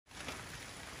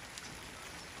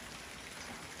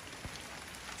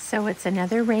So it's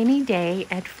another rainy day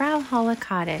at Frau Holle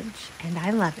Cottage, and I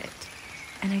love it.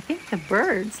 And I think the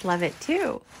birds love it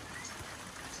too.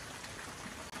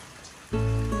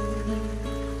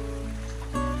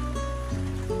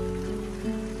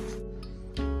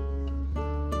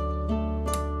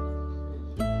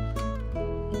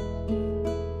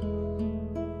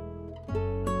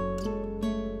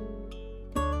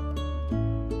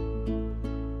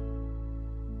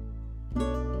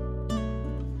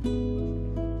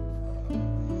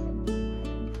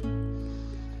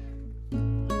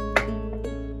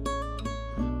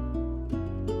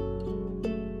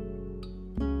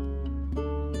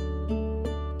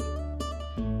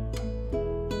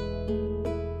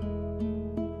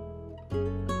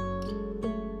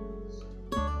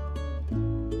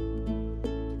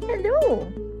 Hello.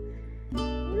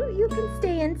 You can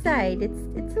stay inside.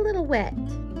 It's a little wet.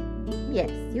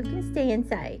 Yes, you can stay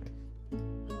inside.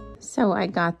 So I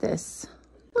got this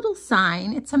little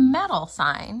sign. It's a metal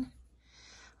sign.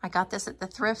 I got this at the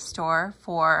thrift store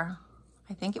for,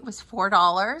 I think it was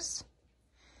 $4.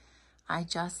 I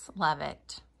just love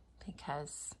it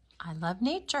because I love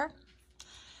nature.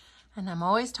 And I'm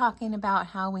always talking about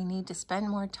how we need to spend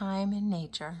more time in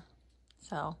nature.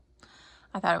 So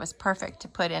I thought it was perfect to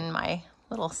put in my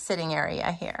little sitting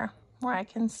area here where I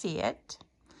can see it.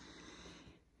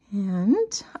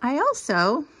 And I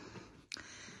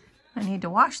need to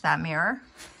wash that mirror.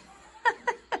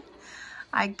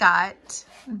 I got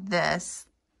this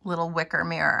little wicker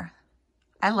mirror.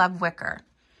 I love wicker.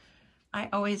 I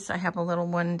have a little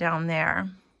one down there.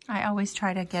 I always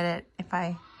try to get it if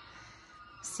I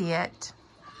see it.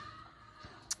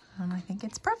 And I think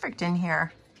it's perfect in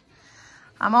here.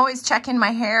 I'm always checking my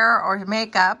hair or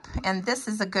makeup, and this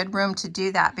is a good room to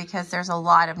do that because there's a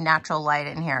lot of natural light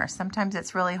in here. Sometimes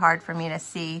it's really hard for me to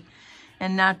see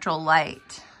in natural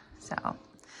light. So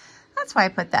that's why I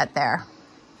put that there.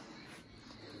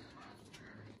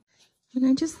 And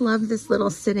I just love this little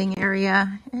sitting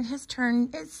area. It has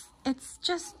turned, it's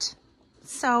just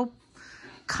so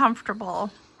comfortable.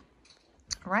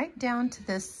 Right down to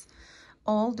this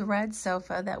old red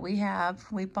sofa that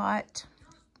we bought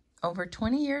over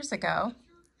 20 years ago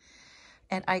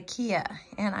at IKEA.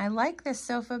 And I like this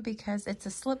sofa because it's a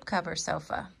slipcover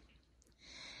sofa.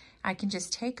 I can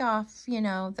just take off, you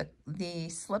know, the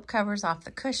slip covers off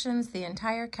the cushions, the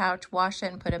entire couch, wash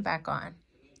it and put it back on.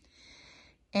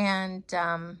 And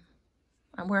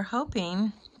we're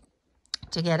hoping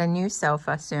to get a new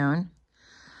sofa soon.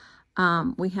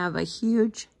 We have a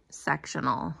huge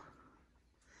sectional,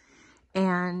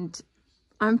 and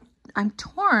I'm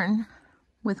torn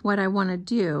with what I want to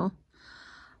do.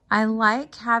 I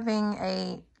like having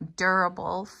a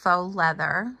durable faux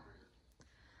leather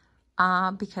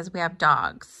because we have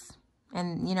dogs,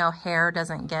 and you know, hair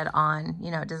doesn't get on,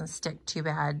 you know, it doesn't stick too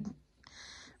bad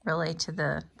really to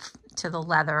the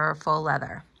leather or faux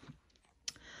leather.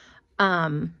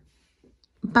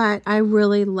 But I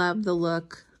really love the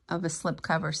look of a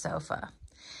slipcover sofa.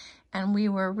 And we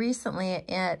were recently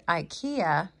at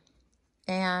IKEA,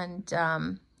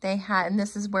 and they had, and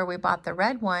this is where we bought the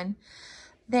red one,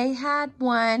 they had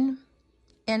one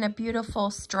in a beautiful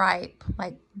stripe,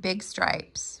 like big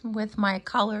stripes with my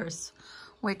colors,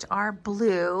 which are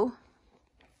blue.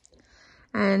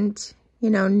 And, you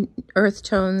know, earth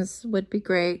tones would be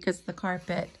great because of the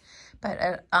carpet.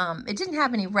 But it didn't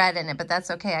have any red in it, but that's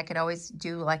okay. I could always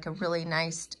do like a really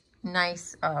nice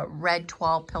red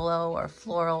toile pillow or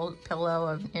floral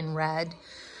pillow in red.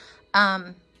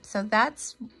 So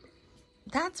that's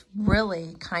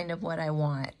really kind of what I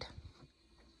want.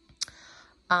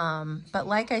 But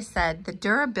like I said, the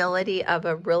durability of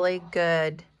a really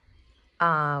good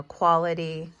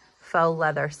quality faux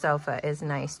leather sofa is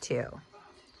nice too.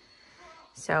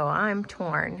 So I'm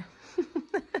torn.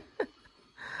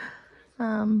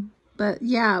 But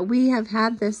yeah, we have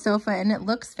had this sofa and it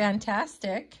looks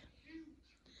fantastic.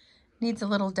 Needs a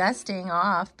little dusting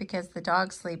off because the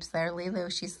dog sleeps there. Lulu,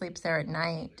 she sleeps there at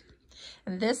night.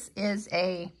 And this is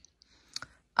a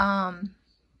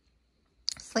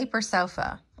sleeper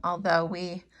sofa. Although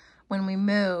when we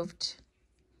moved,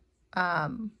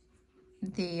 the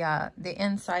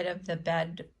inside of the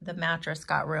bed, the mattress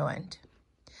got ruined.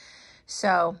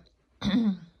 So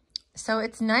so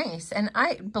it's nice. And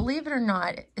I, believe it or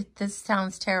not, this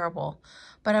sounds terrible,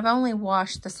 but I've only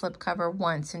washed the slipcover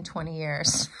once in 20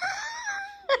 years.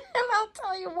 And I'll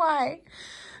tell you why.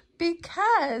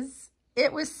 Because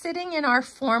it was sitting in our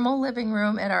formal living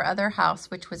room at our other house,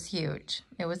 which was huge.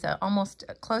 It was almost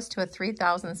close to a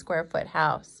 3,000 square foot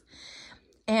house.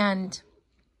 And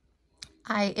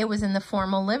it was in the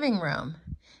formal living room.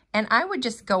 And I would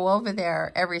just go over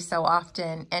there every so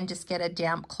often and just get a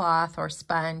damp cloth or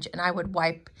sponge, and I would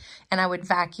wipe and I would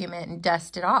vacuum it and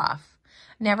dust it off.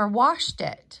 Never washed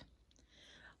it.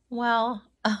 Well,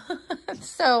 but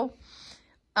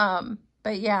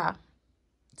yeah,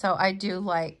 so I do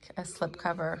like a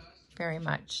slipcover very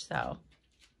much so.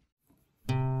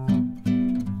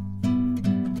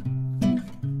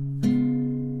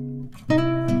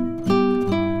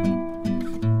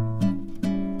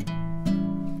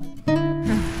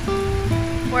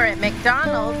 We're at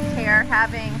McDonald's here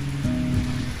having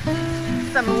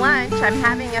some lunch. I'm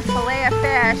having a fillet of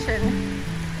fish, and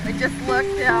I just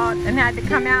looked out and had to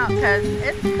come out because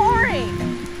it's pouring.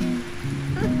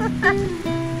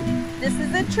 This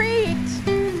is a treat.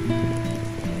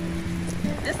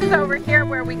 This is over here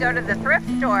where we go to the thrift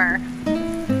store.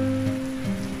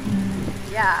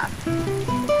 Yeah,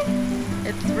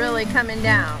 it's really coming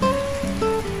down.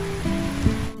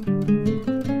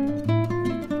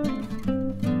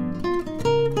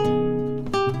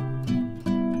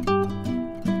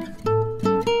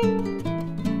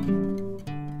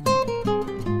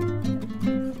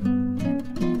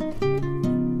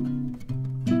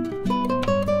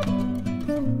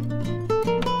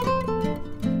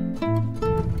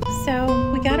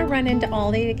 Into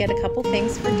Aldi to get a couple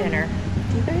things for dinner.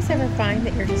 Do you guys ever find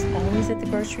that you're just always at the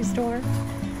grocery store?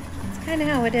 It's kind of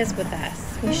how it is with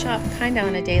us. We shop kind of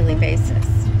on a daily basis.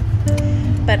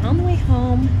 But on the way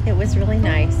home, it was really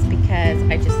nice because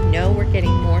I just know we're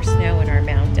getting more snow in our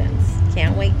mountains.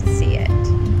 Can't wait to see it.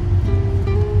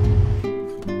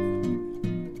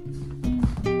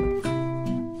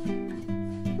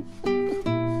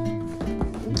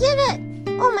 Get it!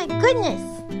 Oh my goodness!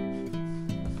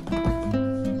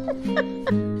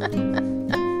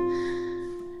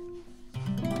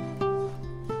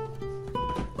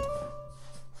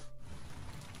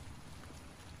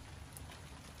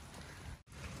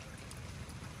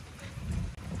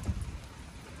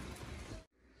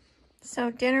 So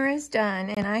dinner is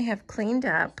done and I have cleaned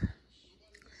up,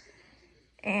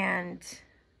 and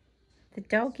the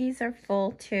doggies are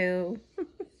full too.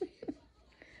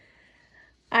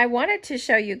 I wanted to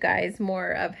show you guys more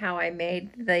of how I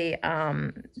made the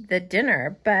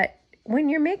dinner, but when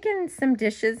you're making some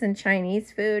dishes in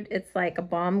Chinese food, it's like a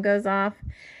bomb goes off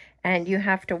and you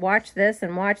have to watch this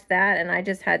and watch that, and I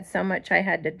just had so much I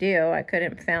had to do, I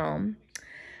couldn't film,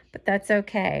 but that's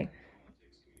okay.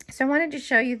 So I wanted to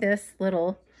show you this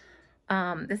little,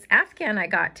 this Afghan I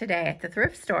got today at the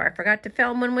thrift store. I forgot to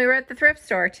film when we were at the thrift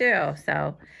store too,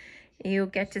 so you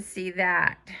get to see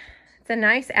that. It's a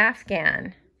nice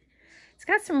Afghan. It's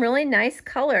got some really nice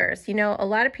colors. You know, a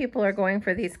lot of people are going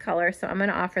for these colors, so I'm going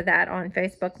to offer that on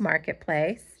Facebook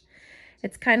Marketplace.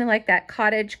 It's kind of like that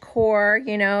cottage core,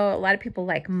 you know. A lot of people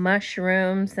like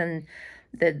mushrooms and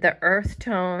the earth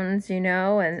tones, you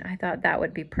know, and I thought that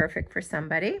would be perfect for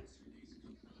somebody.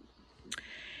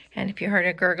 And if you heard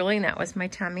a gurgling, that was my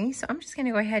tummy. So I'm just going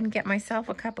to go ahead and get myself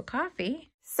a cup of coffee.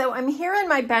 So I'm here in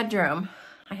my bedroom.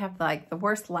 I have like the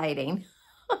worst lighting.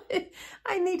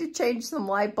 I need to change some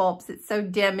light bulbs. It's so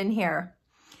dim in here.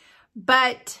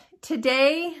 But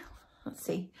today, let's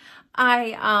see,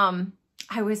 I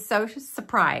was so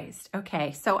surprised.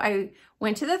 Okay, so I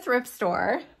went to the thrift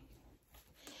store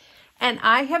and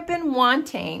I have been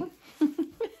wanting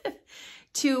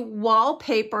to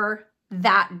wallpaper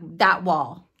that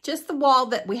wall. Just the wall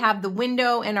that we have the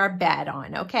window and our bed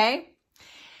on, okay?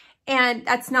 And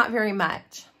that's not very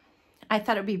much. I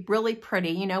thought it'd be really pretty,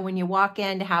 you know, when you walk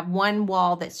in, to have one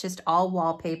wall that's just all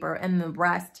wallpaper and the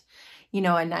rest, you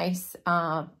know, a nice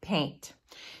paint.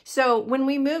 So when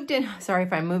we moved in, sorry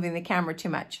if I'm moving the camera too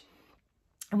much.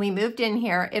 And we moved in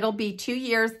here, it'll be 2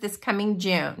 years this coming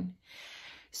June.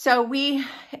 So we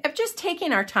have just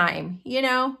taken our time, you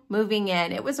know, moving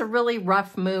in. It was a really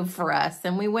rough move for us.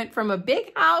 And we went from a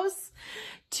big house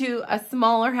to a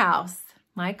smaller house,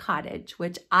 my cottage,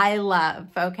 which I love.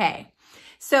 Okay.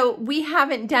 So we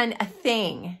haven't done a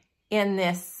thing in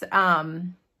this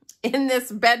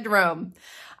bedroom.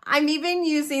 I'm even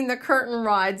using the curtain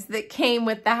rods that came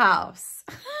with the house.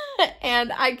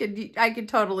 And I could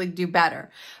totally do better.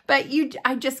 But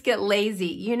I just get lazy,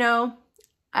 you know.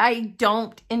 I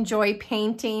don't enjoy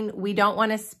painting. We don't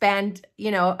want to spend,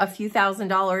 you know, a few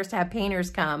 $1,000s to have painters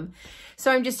come.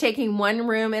 So I'm just taking one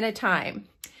room at a time.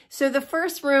 So the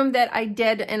first room that I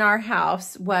did in our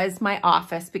house was my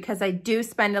office, because I do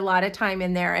spend a lot of time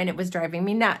in there and it was driving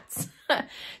me nuts.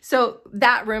 So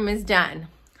that room is done.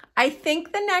 I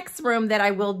think the next room that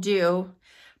I will do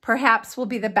perhaps will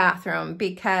be the bathroom,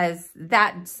 because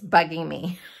that's bugging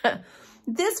me.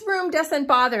 This room doesn't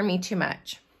bother me too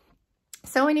much.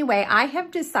 So anyway, I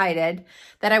have decided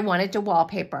that I wanted to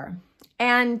wallpaper,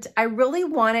 and I really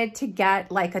wanted to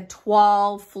get like a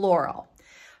toile floral.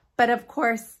 But of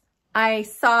course, I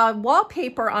saw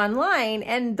wallpaper online,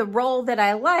 and the roll that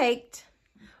I liked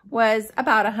was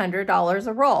about $100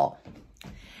 a roll.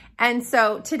 And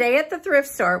so today at the thrift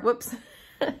store, whoops,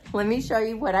 let me show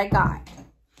you what I got.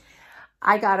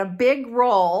 I got a big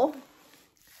roll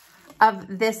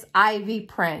of this ivy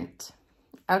print,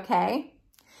 okay?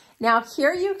 Now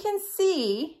here you can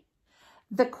see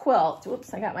the quilt.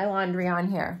 Whoops, I got my laundry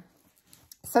on here.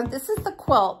 So this is the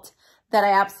quilt that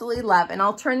I absolutely love, and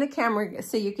I'll turn the camera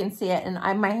so you can see it,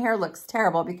 and my hair looks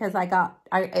terrible because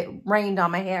it rained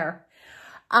on my hair.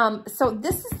 So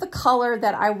this is the color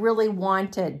that I really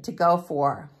wanted to go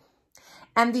for.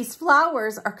 And these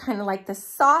flowers are kind of like the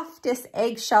softest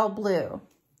eggshell blue.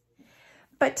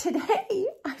 But today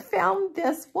I found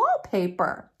this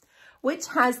wallpaper, which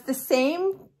has the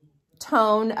same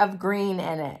tone of green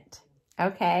in it,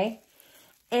 okay?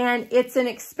 And it's an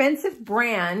expensive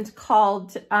brand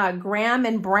called Graham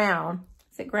and Brown.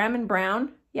 Is it Graham and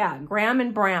Brown? Yeah, Graham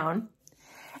and Brown.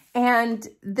 And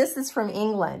this is from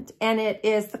England, and it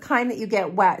is the kind that you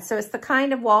get wet. So it's the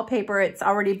kind of wallpaper, it's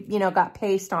already, you know, got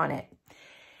paste on it.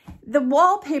 The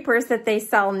wallpapers that they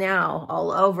sell now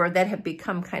all over that have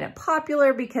become kind of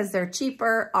popular because they're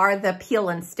cheaper are the peel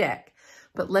and stick.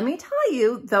 But let me tell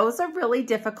you, those are really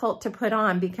difficult to put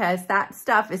on because that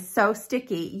stuff is so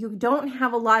sticky. You don't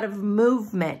have a lot of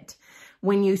movement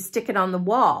when you stick it on the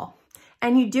wall.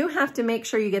 And you do have to make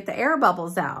sure you get the air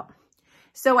bubbles out.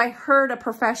 So I heard a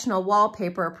professional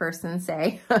wallpaper person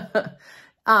say that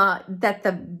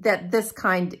this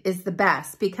kind is the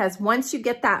best because once you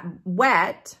get that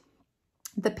wet,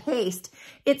 the paste,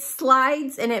 it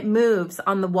slides and it moves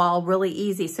on the wall really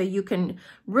easy. So you can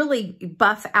really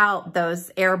buff out those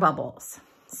air bubbles.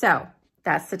 So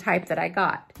that's the type that I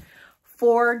got.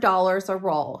 $4 a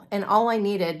roll. And all I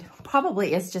needed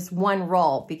probably is just one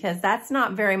roll because that's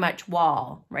not very much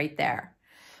wall right there.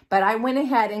 But I went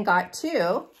ahead and got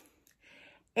two.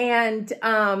 And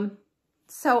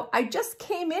so I just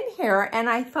came in here and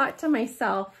I thought to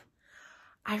myself,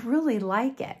 I really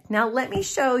like it. Now let me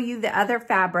show you the other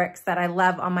fabrics that I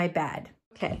love on my bed.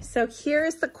 Okay, so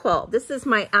here's the quilt. This is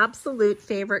my absolute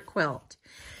favorite quilt.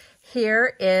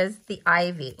 Here is the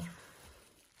ivy.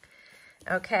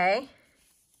 Okay,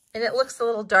 and it looks a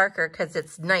little darker because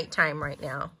it's nighttime right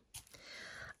now.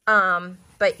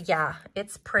 But yeah,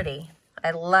 it's pretty.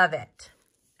 I love it.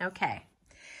 Okay,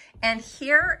 and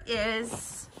here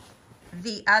is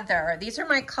the other, these are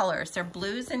my colors. They're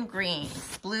blues and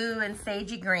greens, blue and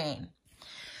sagey green.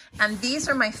 And these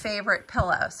are my favorite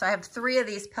pillows. So I have 3 of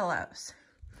these pillows.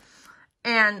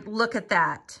 And look at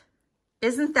that.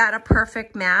 Isn't that a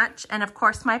perfect match? And of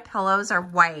course my pillows are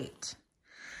white.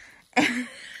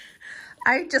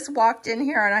 I just walked in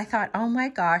here and I thought, oh my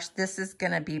gosh, this is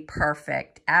gonna be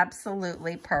perfect.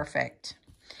 Absolutely perfect.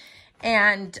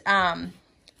 And then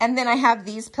I have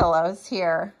these pillows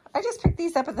here. I just picked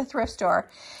these up at the thrift store.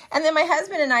 And then my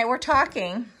husband and I were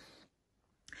talking,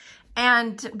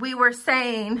 and we were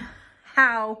saying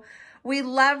how we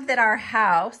love that our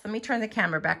house, let me turn the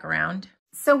camera back around.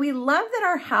 So we love that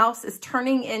our house is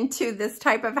turning into this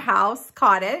type of house,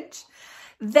 cottage,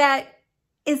 that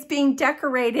is being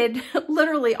decorated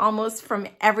literally almost from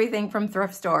everything from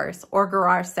thrift stores or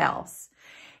garage sales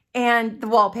and the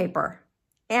wallpaper.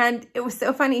 And it was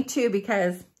so funny too,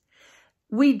 because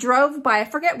we drove by, I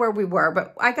forget where we were,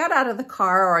 but I got out of the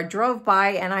car or I drove by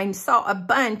and I saw a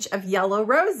bunch of yellow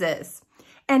roses.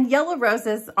 And yellow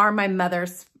roses are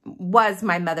was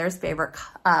my mother's favorite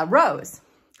rose.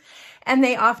 And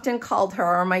they often called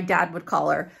her, or my dad would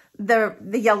call her, the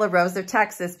yellow rose of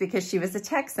Texas because she was a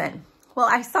Texan. Well,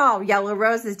 I saw yellow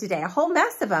roses today, a whole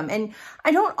mess of them. And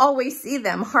I don't always see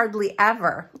them, hardly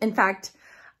ever. In fact,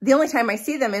 the only time I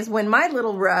see them is when my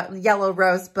little yellow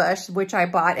rose bush, which I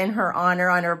bought in her honor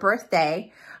on her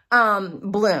birthday,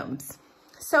 blooms.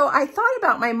 So I thought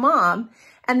about my mom,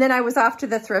 and then I was off to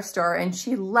the thrift store, and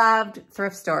she loved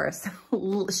thrift stores.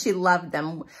 She loved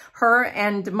them. Her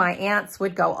and my aunts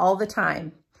would go all the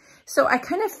time. So I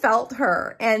kind of felt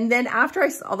her. And then after I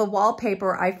saw the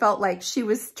wallpaper, I felt like she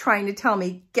was trying to tell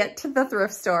me, get to the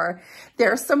thrift store.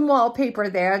 There's some wallpaper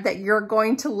there that you're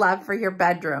going to love for your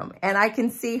bedroom. And I can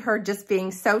see her just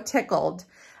being so tickled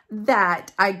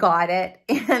that I got it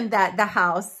and that the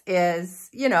house is,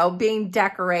 you know, being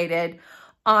decorated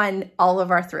on all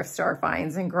of our thrift store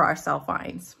finds and garage sale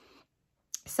finds.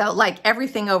 So like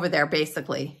everything over there,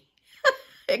 basically,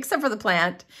 except for the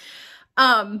plant.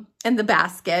 And the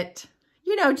basket,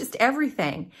 you know, just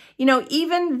everything. You know,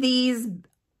 even these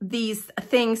these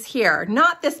things here.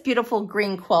 Not this beautiful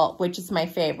green quilt, which is my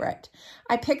favorite.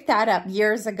 I picked that up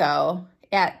years ago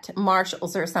at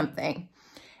Marshall's or something,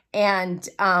 and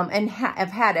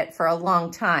I've had it for a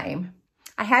long time.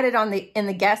 I had it in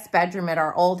the guest bedroom at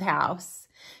our old house,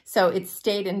 so it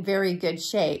stayed in very good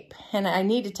shape, and I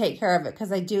need to take care of it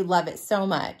because I do love it so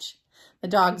much. The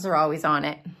dogs are always on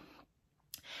it.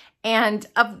 And,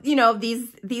 you know,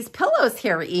 these pillows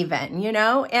here even, you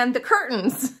know, and the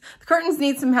curtains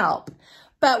need some help.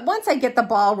 But once I get the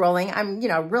ball rolling, I'm, you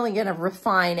know, really going to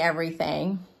refine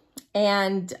everything.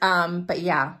 And, but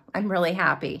yeah, I'm really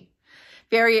happy.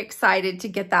 Very excited to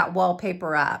get that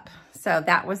wallpaper up. So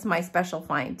that was my special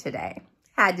find today.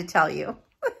 Had to tell you.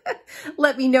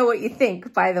 Let me know what you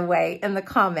think, by the way, in the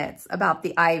comments about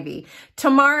the ivy.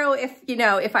 Tomorrow, if, you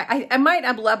know, if I might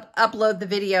upload the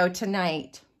video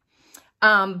tonight.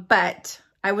 But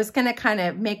I was going to kind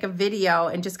of make a video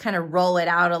and just kind of roll it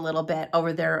out a little bit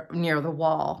over there near the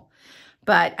wall.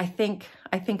 But I think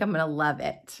I'm going to love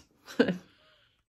it.